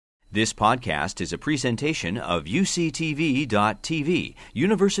This podcast is a presentation of UCTV.tv,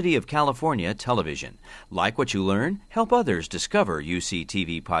 University of California Television. Like what you learn? Help others discover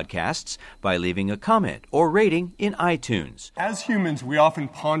UCTV podcasts by leaving a comment or rating in iTunes. As humans, we often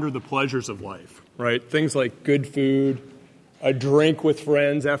ponder the pleasures of life, right? Things like good food, a drink with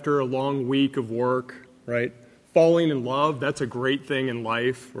friends after a long week of work, right? Falling in love, that's a great thing in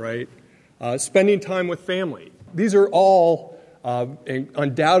life, right? Spending time with family. These are all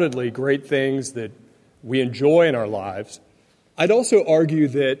undoubtedly great things that we enjoy in our lives. I'd also argue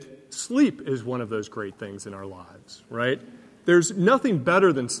that sleep is one of those great things in our lives, right? There's nothing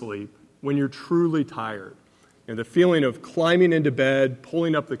better than sleep when you're truly tired. You know, the feeling of climbing into bed,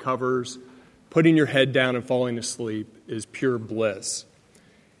 pulling up the covers, putting your head down and falling asleep is pure bliss.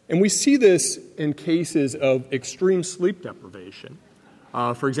 And we see this in cases of extreme sleep deprivation.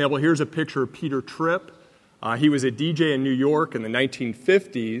 For example, here's a picture of Peter Tripp. He was a DJ in New York in the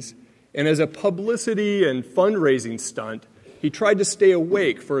 1950s, and as a publicity and fundraising stunt, he tried to stay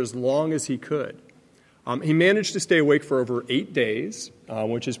awake for as long as he could. He managed to stay awake for over 8 days,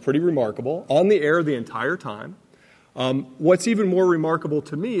 which is pretty remarkable, on the air the entire time. What's even more remarkable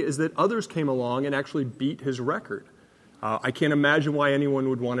to me is that others came along and actually beat his record. I can't imagine why anyone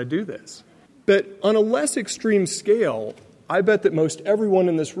would want to do this. But on a less extreme scale, I bet that most everyone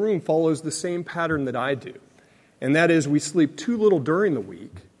in this room follows the same pattern that I do. And that is we sleep too little during the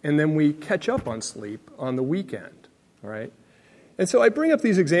week, and then we catch up on sleep on the weekend, all right? And so I bring up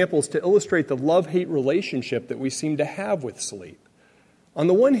these examples to illustrate the love-hate relationship that we seem to have with sleep. On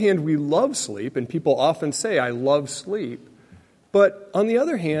the one hand, we love sleep, and people often say, I love sleep. But on the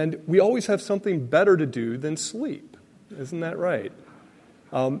other hand, we always have something better to do than sleep. Isn't that right?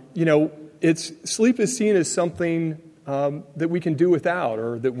 Sleep is seen as something that we can do without,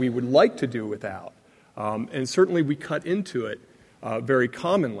 or that we would like to do without. And certainly we cut into it very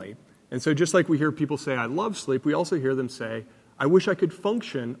commonly. And so just like we hear people say, I love sleep, we also hear them say, I wish I could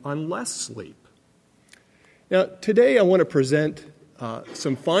function on less sleep. Now, today I want to present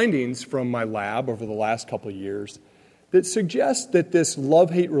some findings from my lab over the last couple of years that suggest that this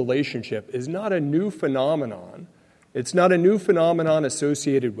love-hate relationship is not a new phenomenon. It's not a new phenomenon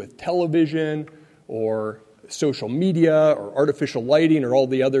associated with television or social media or artificial lighting or all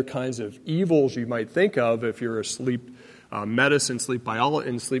the other kinds of evils you might think of if you're a sleep medicine or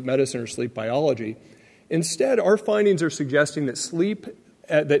sleep biology. Instead, our findings are suggesting that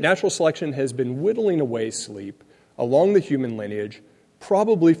that natural selection has been whittling away sleep along the human lineage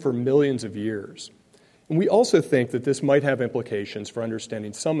probably for millions of years. And we also think that this might have implications for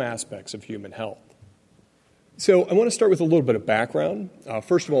understanding some aspects of human health. So I want to start with a little bit of background.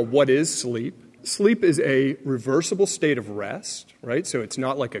 First of all, what is sleep? Sleep is a reversible state of rest, right? So it's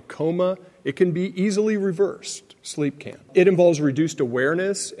not like a coma. It can be easily reversed. Sleep can. It involves reduced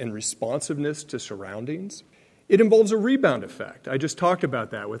awareness and responsiveness to surroundings. It involves a rebound effect. I just talked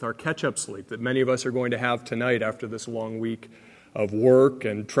about that with our catch-up sleep that many of us are going to have tonight after this long week of work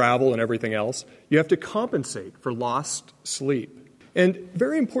and travel and everything else. You have to compensate for lost sleep. And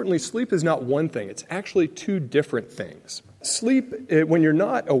very importantly, sleep is not one thing. It's actually two different things. Sleep, when you're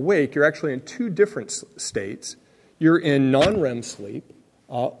not awake, you're actually in two different states. You're in non-REM sleep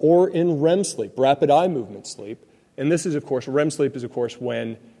or in REM sleep, rapid eye movement sleep. And this is, of course, REM sleep is, of course,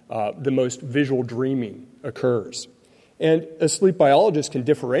 when the most visual dreaming occurs. And a sleep biologist can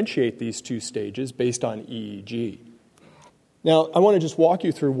differentiate these two stages based on EEG. Now, I want to just walk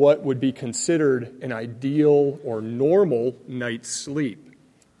you through what would be considered an ideal or normal night's sleep.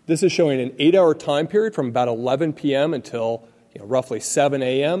 This is showing an 8-hour time period from about 11 p.m. until roughly 7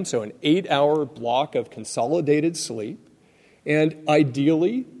 a.m., so an 8-hour block of consolidated sleep. And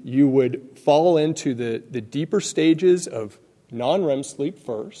ideally, you would fall into the deeper stages of non-REM sleep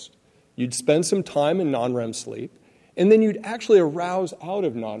first. You'd spend some time in non-REM sleep, and then you'd actually arouse out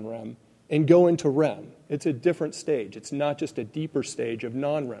of non-REM and go into REM. It's a different stage. It's not just a deeper stage of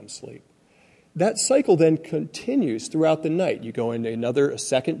non-REM sleep. That cycle then continues throughout the night. You go into a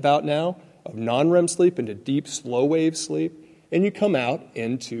second bout now of non-REM sleep into deep, slow-wave sleep, and you come out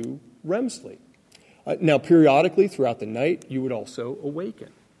into REM sleep. Now, periodically throughout the night, you would also awaken.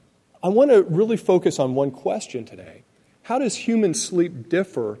 I want to really focus on one question today. How does human sleep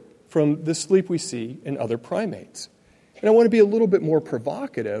differ from the sleep we see in other primates? And I want to be a little bit more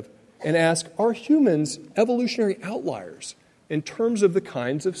provocative and ask, are humans evolutionary outliers in terms of the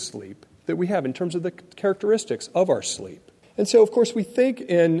kinds of sleep that we have, in terms of the characteristics of our sleep? And so, of course, we think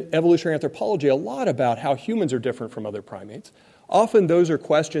in evolutionary anthropology a lot about how humans are different from other primates. Often those are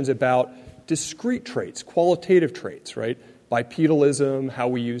questions about discrete traits, qualitative traits, right? Bipedalism, how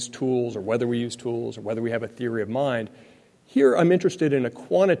we use tools, or whether we use tools, or whether we have a theory of mind. Here I'm interested in a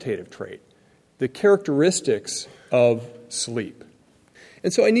quantitative trait, the characteristics of sleep.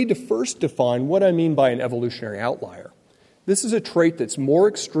 And so I need to first define what I mean by an evolutionary outlier. This is a trait that's more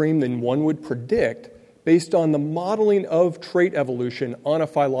extreme than one would predict based on the modeling of trait evolution on a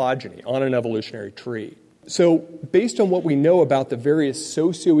phylogeny, on an evolutionary tree. So based on what we know about the various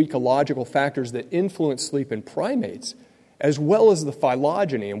socio-ecological factors that influence sleep in primates, as well as the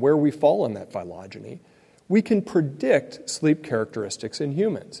phylogeny and where we fall in that phylogeny, we can predict sleep characteristics in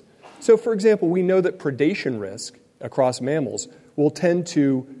humans. So for example, we know that predation risk across mammals will tend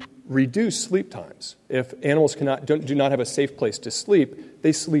to reduce sleep times. If animals do not have a safe place to sleep,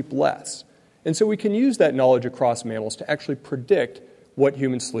 they sleep less. And so we can use that knowledge across mammals to actually predict what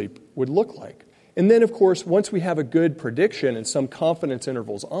human sleep would look like. And then, of course, once we have a good prediction and some confidence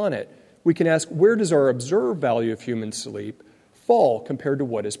intervals on it, we can ask, where does our observed value of human sleep fall compared to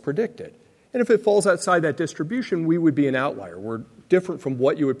what is predicted? And if it falls outside that distribution, we would be an outlier. We're different from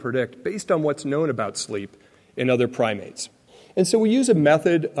what you would predict based on what's known about sleep in other primates. And so we use a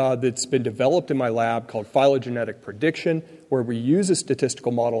method that's been developed in my lab called phylogenetic prediction, where we use a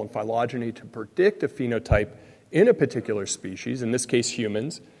statistical model in phylogeny to predict a phenotype in a particular species, in this case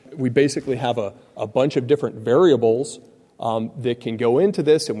humans. We basically have a bunch of different variables that can go into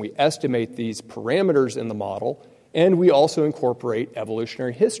this, and we estimate these parameters in the model, and we also incorporate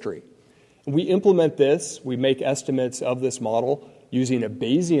evolutionary history. We implement this, we make estimates of this model using a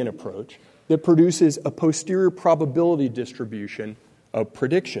Bayesian approach that produces a posterior probability distribution of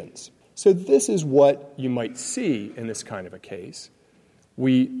predictions. So this is what you might see in this kind of a case.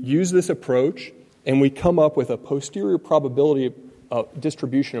 We use this approach, and we come up with a posterior probability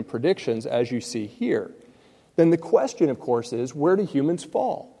distribution of predictions, as you see here. Then the question, of course, is, where do humans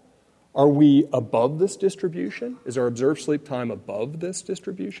fall? Are we above this distribution? Is our observed sleep time above this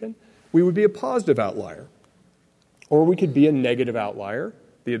distribution? We would be a positive outlier. Or we could be a negative outlier.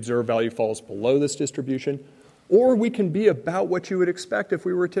 The observed value falls below this distribution. Or we can be about what you would expect if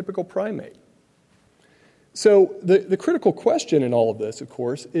we were a typical primate. So the critical question in all of this, of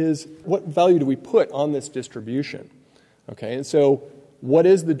course, is what value do we put on this distribution? Okay, and so what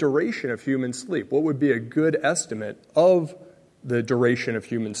is the duration of human sleep? What would be a good estimate of the duration of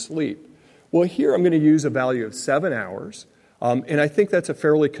human sleep? Well, here I'm going to use a value of 7 hours, and I think that's a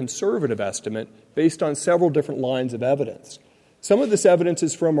fairly conservative estimate based on several different lines of evidence. Some of this evidence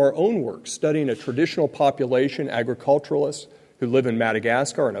is from our own work, studying a traditional population, agriculturalists, who live in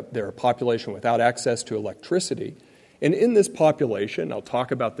Madagascar, and they're a population without access to electricity. And in this population, I'll talk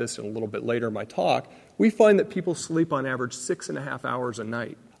about this in a little bit later in my talk, we find that people sleep on average 6.5 hours a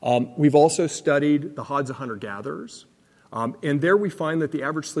night. We've also studied the Hadza hunter-gatherers, and there we find that the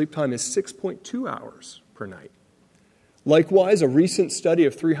average sleep time is 6.2 hours per night. Likewise, a recent study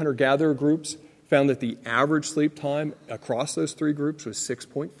of 3 hunter-gatherer groups found that the average sleep time across those 3 groups was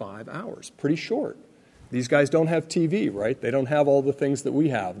 6.5 hours, pretty short. These guys don't have TV, right? They don't have all the things that we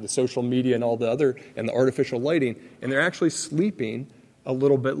have, the social media and all the other, and the artificial lighting, and they're actually sleeping a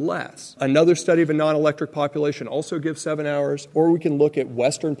little bit less. Another study of a non-electric population also gives 7 hours, or we can look at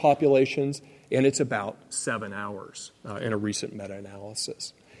Western populations, and it's about 7 hours in a recent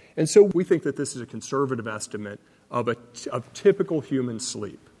meta-analysis. And so we think that this is a conservative estimate of typical human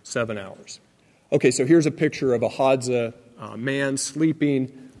sleep, 7 hours. Okay, so here's a picture of a Hadza man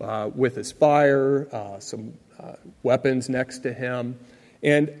sleeping with his fire, some weapons next to him,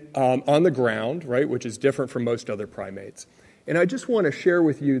 and on the ground, right, which is different from most other primates. And I just want to share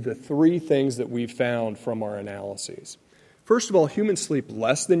with you the 3 things that we've found from our analyses. First of all, humans sleep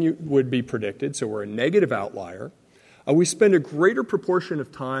less than you would be predicted, so we're a negative outlier. We spend a greater proportion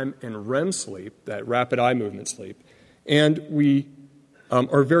of time in REM sleep, that rapid eye movement sleep, and we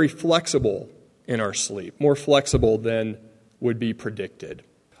are very flexible in our sleep, more flexible than would be predicted.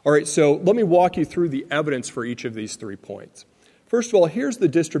 All right, so let me walk you through the evidence for each of these 3 points. First of all, here's the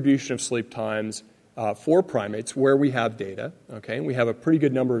distribution of sleep times for primates where we have data. Okay, and we have a pretty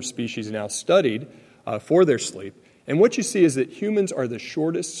good number of species now studied for their sleep. And what you see is that humans are the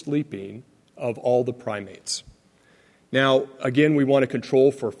shortest sleeping of all the primates. Now, again, we want to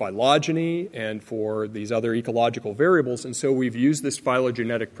control for phylogeny and for these other ecological variables, and so we've used this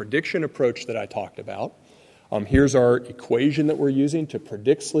phylogenetic prediction approach that I talked about. Here's our equation that we're using to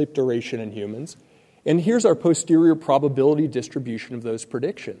predict sleep duration in humans, and here's our posterior probability distribution of those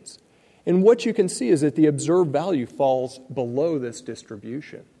predictions. And what you can see is that the observed value falls below this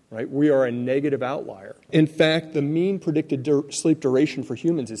distribution, right? We are a negative outlier. In fact, the mean predicted sleep duration for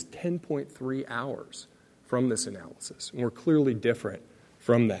humans is 10.3 hours. From this analysis. And we're clearly different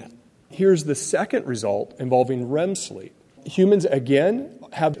from that. Here's the second result involving REM sleep. Humans, again,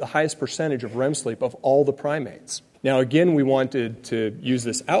 have the highest percentage of REM sleep of all the primates. Now, again, we wanted to use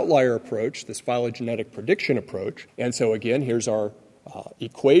this outlier approach, this phylogenetic prediction approach. And so, again, here's our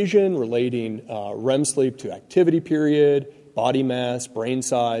equation relating REM sleep to activity period, body mass, brain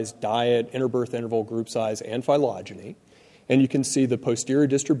size, diet, interbirth interval, group size, and phylogeny. And you can see the posterior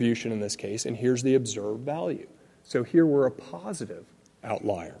distribution in this case, and here's the observed value. So here we're a positive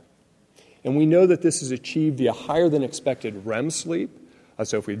outlier. And we know that this is achieved via higher than expected REM sleep.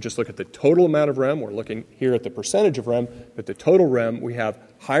 So if we just look at the total amount of REM, we're looking here at the percentage of REM, but the total REM, we have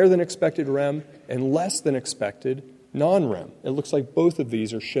higher than expected REM and less than expected non-REM. It looks like both of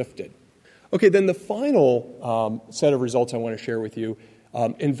these are shifted. Okay, then the final set of results I want to share with you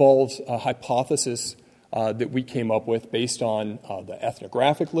involves a hypothesis that we came up with based on the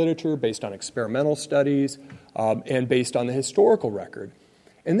ethnographic literature, based on experimental studies, and based on the historical record.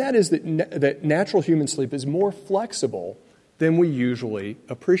 And that is that natural human sleep is more flexible than we usually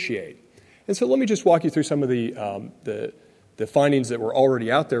appreciate. And so let me just walk you through some of the findings that were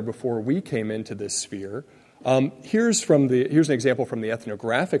already out there before we came into this sphere. Here's an example from the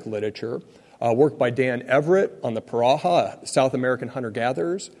ethnographic literature, work by Dan Everett on the Piraha, South American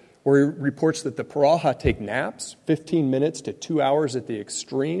hunter-gatherers, where he reports that the Piraha take naps, 15 minutes to 2 hours at the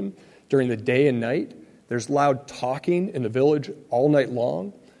extreme, during the day and night. There's loud talking in the village all night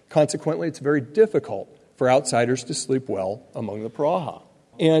long. Consequently, it's very difficult for outsiders to sleep well among the Piraha.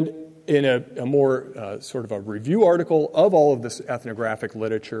 And in a more sort of a review article of all of this ethnographic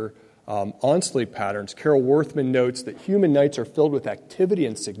literature on sleep patterns, Carol Worthman notes that human nights are filled with activity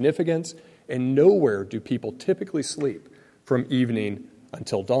and significance, and nowhere do people typically sleep from evening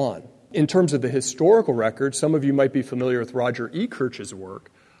until dawn. In terms of the historical record, some of you might be familiar with Roger E. Kirch's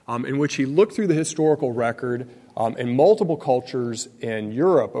work, in which he looked through the historical record in multiple cultures in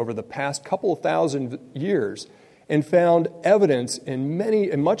Europe over the past couple of thousand years and found evidence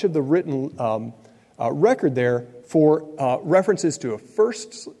in much of the written record there for references to a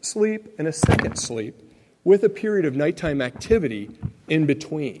first sleep and a second sleep with a period of nighttime activity in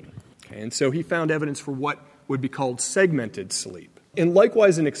between. Okay, and so he found evidence for what would be called segmented sleep. And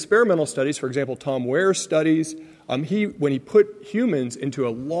likewise in experimental studies, for example, Tom Ware's studies, when he put humans into a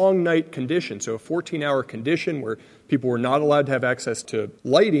long night condition, so a 14-hour condition where people were not allowed to have access to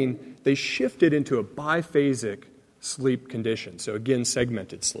lighting, they shifted into a biphasic sleep condition, so again,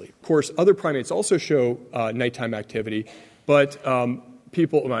 segmented sleep. Of course, other primates also show nighttime activity, but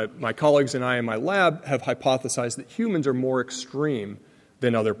my colleagues and I in my lab have hypothesized that humans are more extreme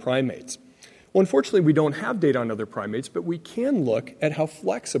than other primates. Well, unfortunately, we don't have data on other primates, but we can look at how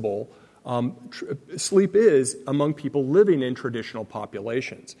flexible sleep is among people living in traditional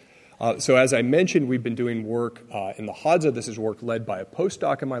populations. So as I mentioned, we've been doing work in the Hadza. This is work led by a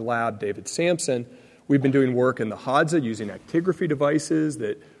postdoc in my lab, David Sampson. We've been doing work in the Hadza using actigraphy devices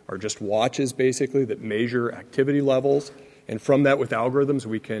that are just watches, basically, that measure activity levels. And from that, with algorithms,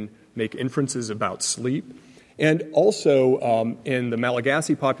 we can make inferences about sleep. And also in the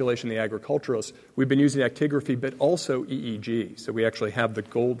Malagasy population, the agriculturalists, we've been using actigraphy, but also EEG. So we actually have the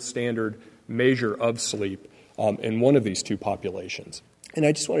gold standard measure of sleep in one of these two populations. And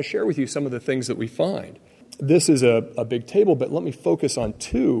I just want to share with you some of the things that we find. This is a big table, but let me focus on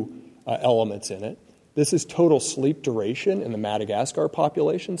two elements in it. This is total sleep duration in the Madagascar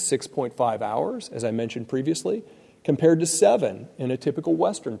population, 6.5 hours, as I mentioned previously, compared to 7 in a typical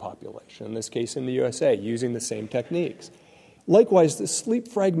Western population, in this case in the USA, using the same techniques. Likewise, the sleep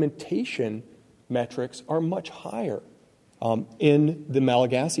fragmentation metrics are much higher in the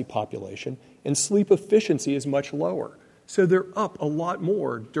Malagasy population, and sleep efficiency is much lower. So they're up a lot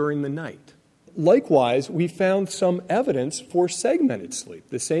more during the night. Likewise, we found some evidence for segmented sleep,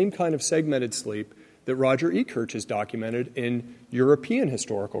 the same kind of segmented sleep that Roger E. Kirch has documented in European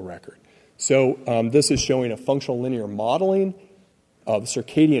historical record. So this is showing a functional linear modeling of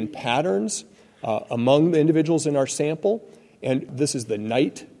circadian patterns among the individuals in our sample. And this is the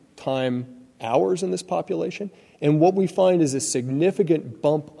nighttime hours in this population. And what we find is a significant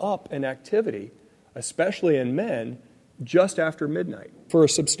bump up in activity, especially in men, just after midnight, for a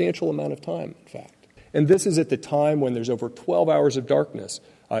substantial amount of time, in fact. And this is at the time when there's over 12 hours of darkness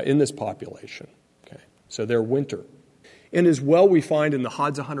in this population. Okay, so they're winter. And as well, we find in the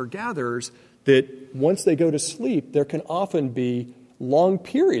Hadza hunter-gatherers that once they go to sleep, there can often be long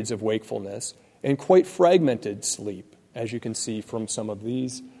periods of wakefulness and quite fragmented sleep, as you can see from some of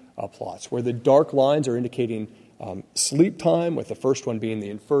these plots, where the dark lines are indicating sleep time, with the first one being the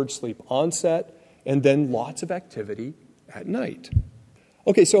inferred sleep onset, and then lots of activity at night.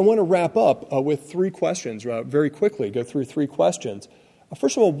 Okay, so I want to wrap up with 3 questions very quickly, go through 3 questions.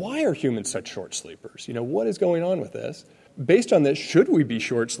 First of all, why are humans such short sleepers? What is going on with this? based on this, should we be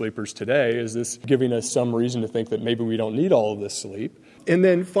short sleepers today? Is this giving us some reason to think that maybe we don't need all of this sleep? And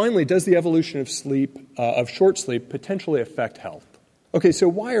then finally, does the evolution of short sleep potentially affect health? Okay, so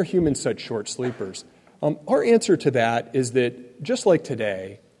why are humans such short sleepers? Our answer to that is that just like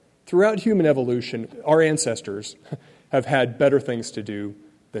today, throughout human evolution, our ancestors have had better things to do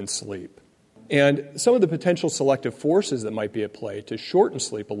than sleep. And some of the potential selective forces that might be at play to shorten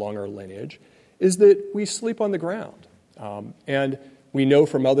sleep along our lineage is that we sleep on the ground. And we know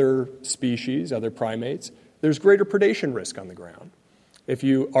from other species, other primates, there's greater predation risk on the ground. If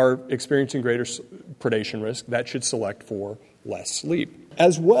you are experiencing greater predation risk, that should select for less sleep.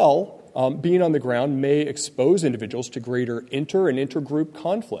 As well, being on the ground may expose individuals to greater inter- and intergroup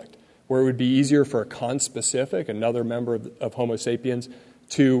conflict, where it would be easier for a conspecific, another member of Homo sapiens,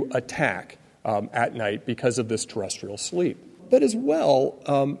 to attack at night because of this terrestrial sleep. But as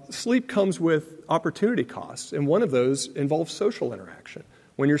well, sleep comes with opportunity costs, and one of those involves social interaction.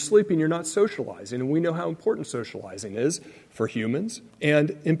 When you're sleeping, you're not socializing, and we know how important socializing is for humans.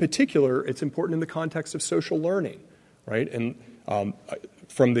 And in particular, it's important in the context of social learning, right? And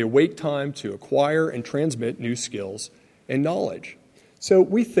from the awake time to acquire and transmit new skills and knowledge. So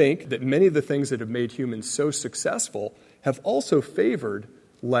we think that many of the things that have made humans so successful have also favored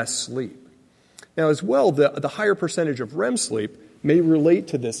less sleep. Now, as well, the higher percentage of REM sleep may relate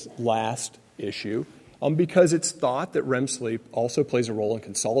to this last issue because it's thought that REM sleep also plays a role in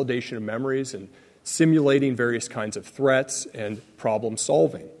consolidation of memories and simulating various kinds of threats and problem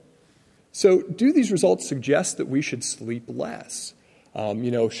solving. So do these results suggest that we should sleep less?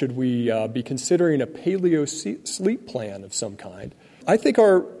 Should we be considering a paleo sleep plan of some kind? I think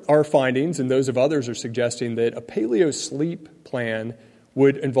our findings and those of others are suggesting that a paleo sleep plan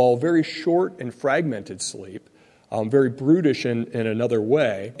would involve very short and fragmented sleep, very brutish in another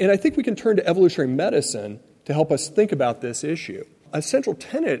way. And I think we can turn to evolutionary medicine to help us think about this issue. A central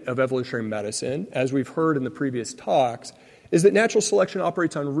tenet of evolutionary medicine, as we've heard in the previous talks, is that natural selection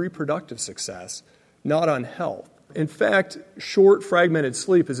operates on reproductive success, not on health. In fact, short, fragmented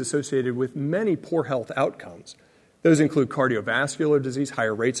sleep is associated with many poor health outcomes. Those include cardiovascular disease,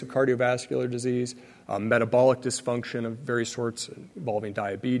 higher rates of cardiovascular disease, metabolic dysfunction of various sorts involving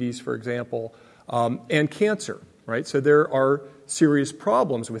diabetes, for example, and cancer, right? So there are serious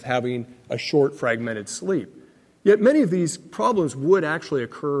problems with having a short, fragmented sleep. Yet many of these problems would actually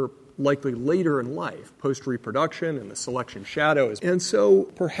occur likely later in life, post-reproduction and the selection shadow. And so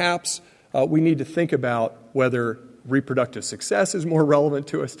perhaps we need to think about whether reproductive success is more relevant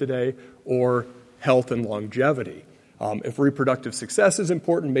to us today or health and longevity. If reproductive success is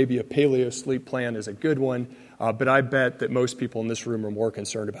important, maybe a paleo sleep plan is a good one, but I bet that most people in this room are more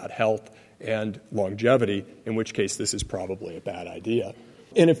concerned about health and longevity, in which case this is probably a bad idea.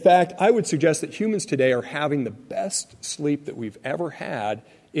 And in fact, I would suggest that humans today are having the best sleep that we've ever had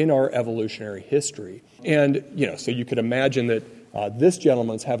in our evolutionary history. And, so you could imagine that this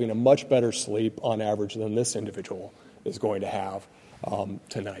gentleman's having a much better sleep on average than this individual is going to have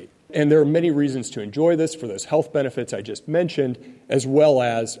tonight. And there are many reasons to enjoy this for those health benefits I just mentioned, as well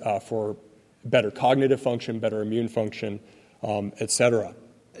as for better cognitive function, better immune function, etc.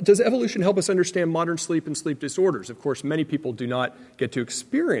 Does evolution help us understand modern sleep and sleep disorders? Of course, many people do not get to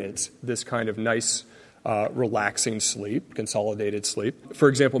experience this kind of nice, relaxing sleep, consolidated sleep. For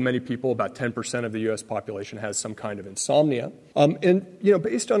example, many people, about 10% of the U.S. population, has some kind of insomnia.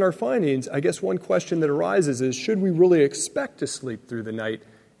 Based on our findings, I guess one question that arises is, should we really expect to sleep through the night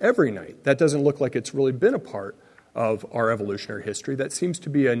every night? That doesn't look like it's really been a part of our evolutionary history. That seems to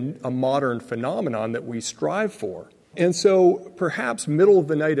be a modern phenomenon that we strive for. And so perhaps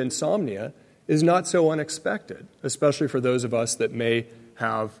middle-of-the-night insomnia is not so unexpected, especially for those of us that may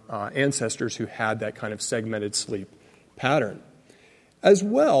have ancestors who had that kind of segmented sleep pattern. As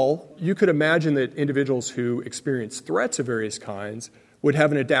well, you could imagine that individuals who experience threats of various kinds would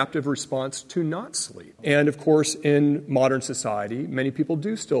have an adaptive response to not sleep. And of course, in modern society, many people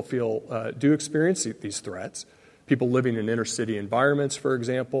do still do experience these threats. People living in inner city environments, for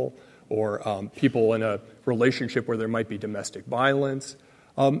example, or people in a relationship where there might be domestic violence.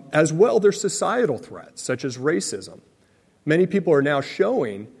 As well, there's societal threats, such as racism. Many people are now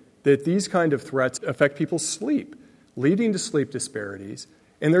showing that these kind of threats affect people's sleep, leading to sleep disparities,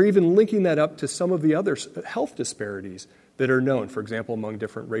 and they're even linking that up to some of the other health disparities that are known, for example, among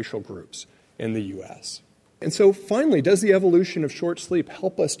different racial groups in the U.S. And so finally, does the evolution of short sleep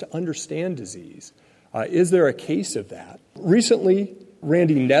help us to understand disease? Is there a case of that? Recently,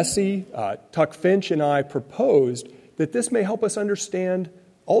 Randy Nesse, Tuck Finch, and I proposed that this may help us understand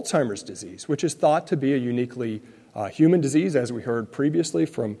Alzheimer's disease, which is thought to be a uniquely human disease, as we heard previously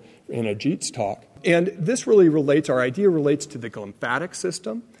in Ajit's talk. And this really our idea relates to the glymphatic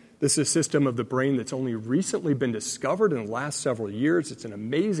system. This is a system of the brain that's only recently been discovered in the last several years. It's an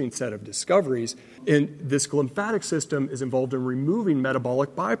amazing set of discoveries. And this glymphatic system is involved in removing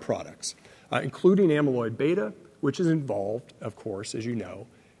metabolic byproducts, including amyloid beta, which is involved, of course, as you know,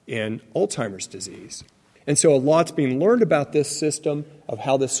 in Alzheimer's disease. And so a lot's being learned about this system, of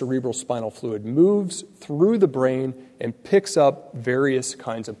how the cerebral spinal fluid moves through the brain and picks up various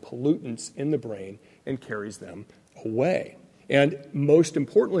kinds of pollutants in the brain and carries them away. And most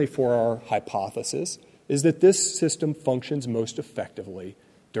importantly for our hypothesis is that this system functions most effectively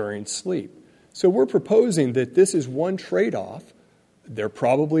during sleep. So we're proposing that this is one trade-off, there are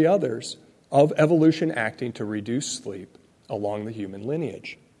probably others, of evolution acting to reduce sleep along the human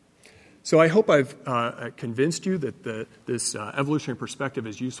lineage. So I hope I've convinced you that this evolutionary perspective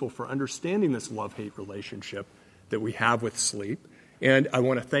is useful for understanding this love-hate relationship that we have with sleep. And I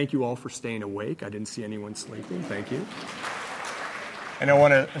want to thank you all for staying awake. I didn't see anyone sleeping. Thank you. And I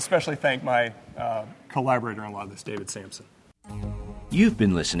want to especially thank my collaborator on a lot of this, David Sampson. You've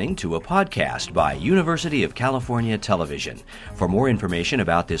been listening to a podcast by University of California Television. For more information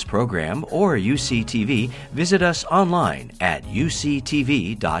about this program or UCTV, visit us online at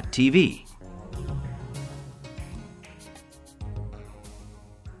uctv.tv.